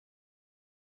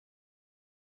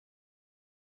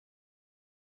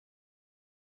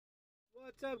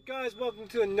What's up, guys? Welcome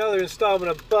to another installment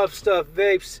of Buff Stuff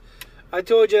Vapes. I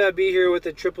told you I'd be here with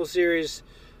the triple series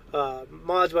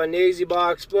mods by Nazy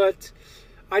box, but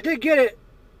I did get it,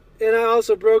 and I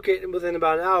also broke it within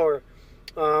about an hour.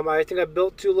 I think I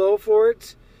built too low for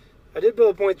it. I did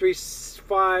build a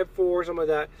 0.354, something like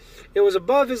that. It was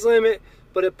above his limit,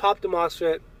 but it popped the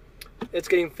MOSFET. It's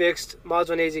getting fixed. Mods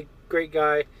by Nazy, great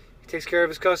guy. He takes care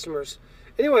of his customers.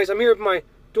 Anyways, I'm here with my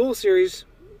dual series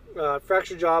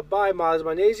fracture job by Mods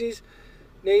by Nazy,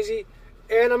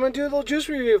 and I'm going to do a little juice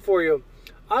review for you.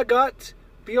 I got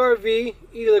BRV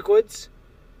e-liquids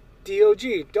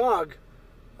D.O.G. dog.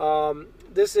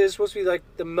 This is supposed to be like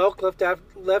the milk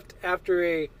left after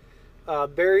a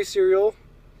berry cereal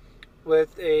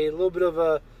with a little bit of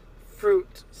a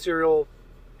fruit cereal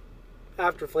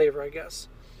after flavor, I guess.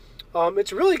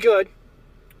 It's really good.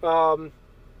 BRV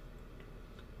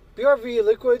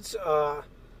liquids,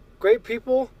 great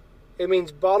people. It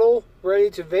means bottle ready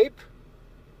to vape,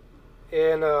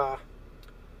 and a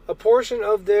portion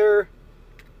of their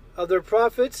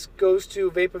profits goes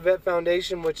to BUFFSTUFF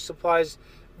Foundation, which supplies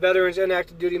veterans and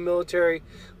active duty military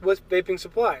with vaping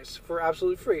supplies for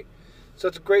absolutely free. So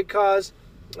it's a great cause,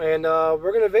 and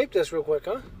we're gonna vape this real quick,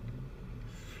 huh?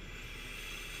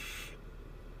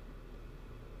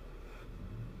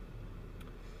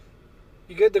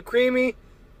 You get the creamy,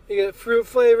 you get fruit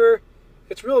flavor.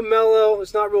 It's real mellow.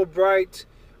 It's not real bright,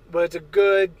 but it's a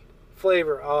good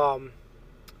flavor. I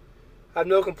have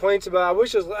no complaints about it. I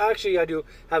wish it was, actually I do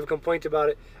have a complaint about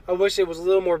it. I wish it was a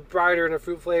little more brighter in the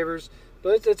fruit flavors,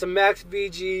 but it's a max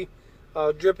VG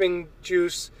dripping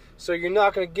juice, so you're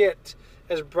not going to get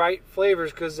as bright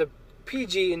flavors because the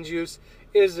PG in juice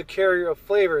is the carrier of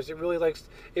flavors. It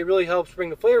really helps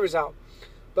bring the flavors out.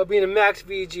 But being a max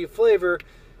VG flavor,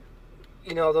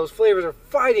 you know, those flavors are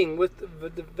fighting with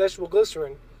the vegetable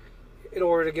glycerin in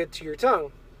order to get to your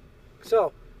tongue.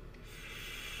 So,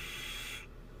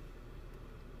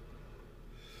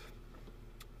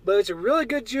 but it's a really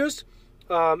good juice.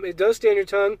 It does stay on your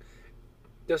tongue.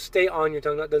 It does stay on your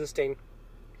tongue, that doesn't stain.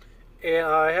 And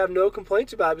I have no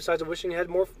complaints about it, besides wishing it had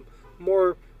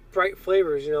more bright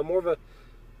flavors. You know, more of a,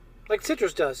 like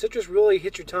citrus does. Citrus really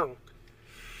hits your tongue.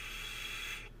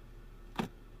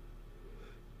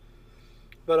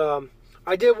 But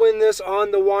I did win this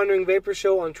on the Wandering Vapor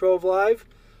Show on Trove Live,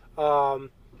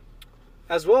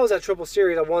 as well as that triple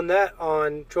series. I won that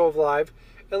on Trove Live,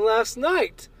 and last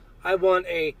night I won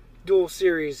a dual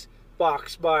series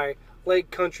box by Lake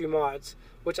Country Mods,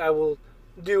 which I will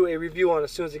do a review on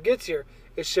as soon as it gets here.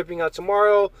 It's shipping out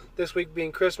tomorrow. This week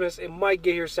being Christmas, it might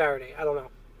get here Saturday. I don't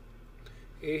know.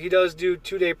 He does do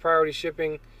 2-day priority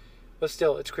shipping, but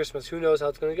still, it's Christmas. Who knows how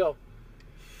it's going to go?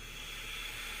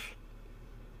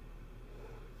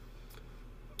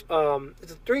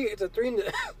 It's a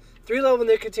three level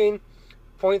nicotine,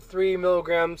 0.3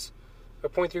 milligrams or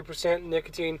 0.3%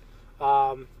 nicotine.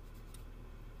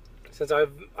 Since I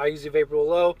usually vape real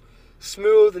low,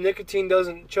 smooth. The nicotine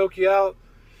doesn't choke you out.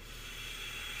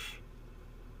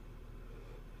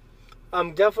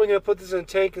 I'm definitely gonna put this in a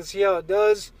tank and see how it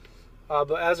does.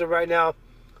 But as of right now,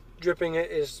 dripping it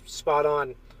is spot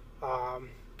on.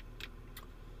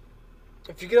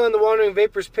 If you get on the Wandering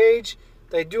Vapors page,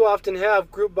 they do often have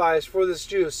group buys for this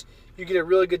juice. You get a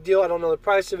really good deal. I don't know the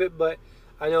price of it, but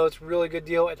I know it's a really good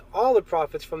deal, and all the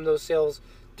profits from those sales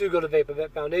do go to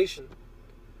BUFFSTUFF Foundation.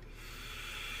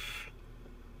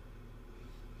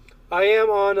 I am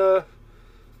on the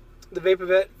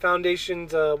BUFFSTUFF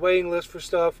Foundation's waiting list for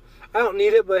stuff. I don't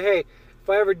need it, but hey, if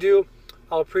I ever do,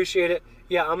 I'll appreciate it.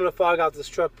 Yeah, I'm going to fog out this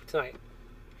truck tonight.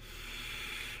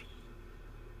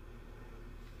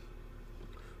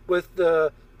 With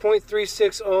the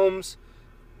 0.36 ohms,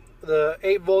 the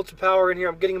 8 volts of power in here,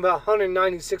 I'm getting about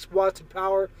 196 watts of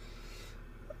power.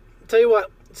 I'll tell you what,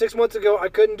 6 months ago I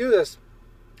couldn't do this.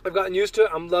 I've gotten used to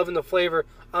it. I'm loving the flavor.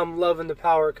 I'm loving the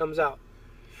power it comes out.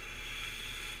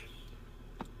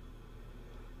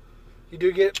 You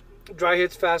do get dry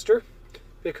hits faster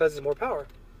because it's more power.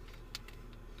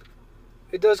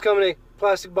 It does come in a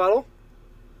plastic bottle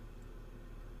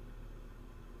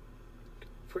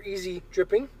for easy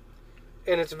dripping.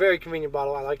 And it's a very convenient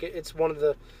bottle. I like it. It's one of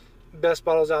the best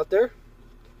bottles out there.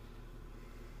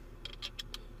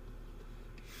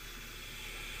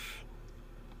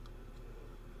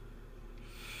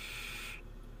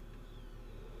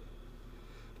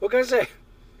 What can I say?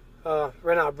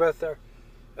 Ran out of breath there.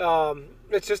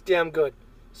 It's just damn good.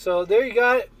 So there you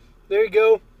got it. There you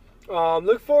go.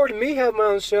 Look forward to me having my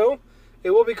own show. It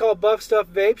will be called BUFFSTUFF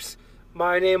Vapes.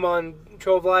 My name on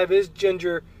Trove Live is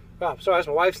Ginger. Oh, sorry, that's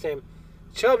my wife's name.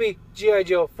 Chubby G.I.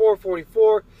 Joe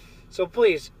 444. So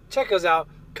please check us out.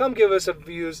 Come give us some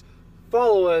views.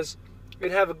 follow us,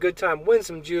 and have a good time. Win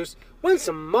some juice. Win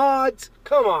some mods.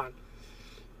 Come on.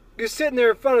 You're sitting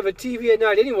there in front of a TV at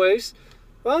night anyways.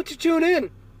 Why don't you tune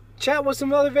in? Chat with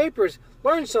some other vapors.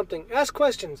 Learn something. Ask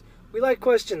questions. We like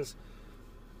questions.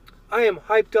 I am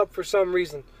hyped up for some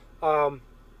reason. But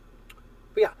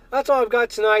yeah, that's all I've got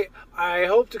tonight. I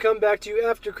hope to come back to you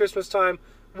after Christmas time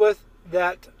with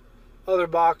that other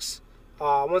box.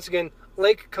 Once again,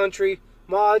 Lake Country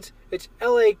Mods. It's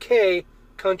L-A-K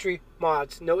Country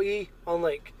Mods. No E on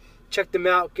Lake. Check them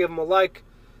out. Give them a like.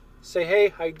 Say, hey,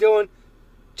 how you doing?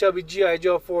 Chubby G.I.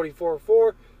 Joe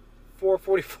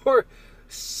 444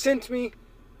 sent me.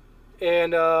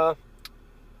 And,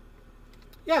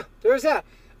 yeah, there's that.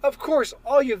 Of course,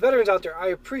 all you veterans out there, I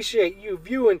appreciate you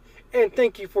viewing and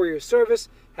thank you for your service.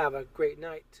 Have a great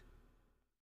night.